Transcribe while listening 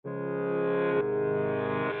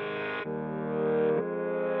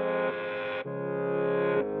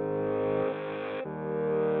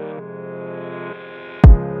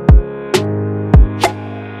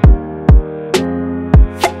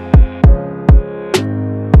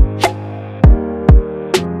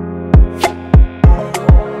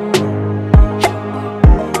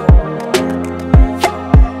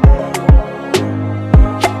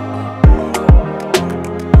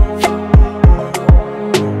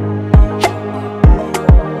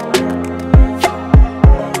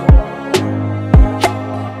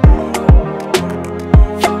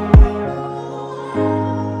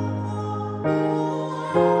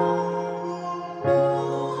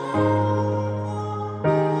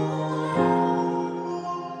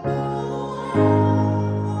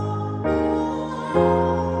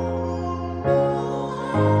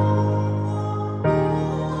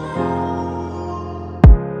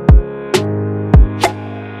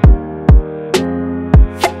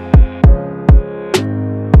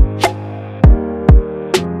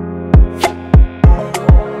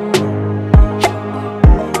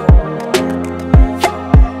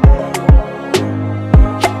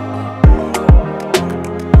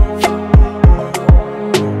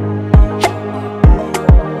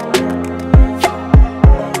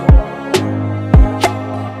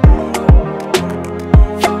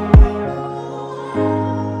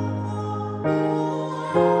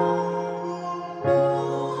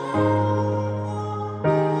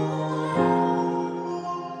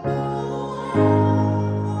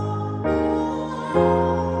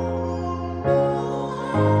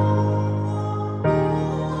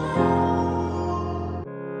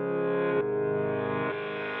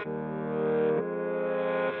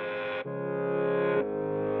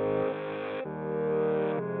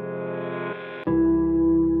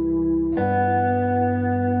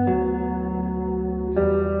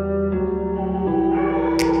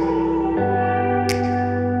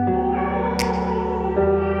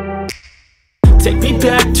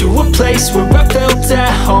place where I felt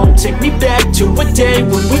at home. Take me back to a day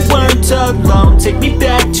when we weren't alone. Take me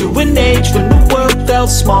back to an age when the world felt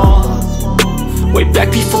small, way back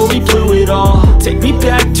before we blew it all. Take me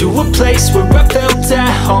back to a place where I felt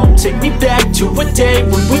at home. Take me back to a day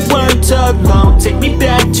when we weren't alone. Take me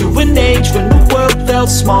back to an age when the world felt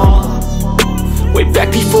small, way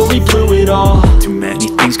back before we blew it all. Too many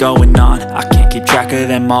things going on, I can't keep track of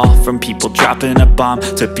them all. From people dropping a bomb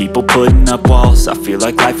to people putting up walls. I feel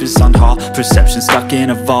like life is on hold, perception stuck in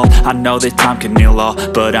a vault. I know that time can heal all,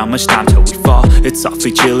 but how much time till we fall? It's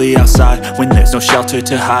awfully chilly outside when there's no shelter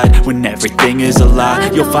to hide. When everything is a lie,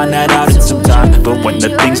 you'll find that out in some time. But when the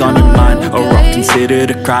things on your mind are all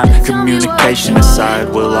considered a crime, communication aside,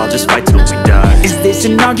 we'll all just fight till we die. Is this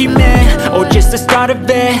an argument or just the start of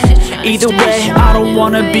it? Either way, I don't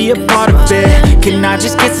wanna be a part of it. Can I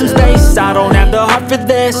just get some space? I don't have the heart for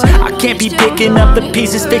this. I can't be picking up the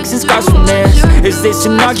pieces, fixing scars from this. Is this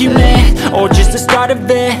an argument or just the start of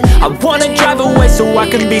it? I wanna drive away so I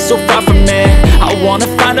can be so far from it. I wanna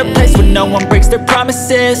find a place where no one breaks their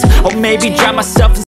promises, or maybe drown myself in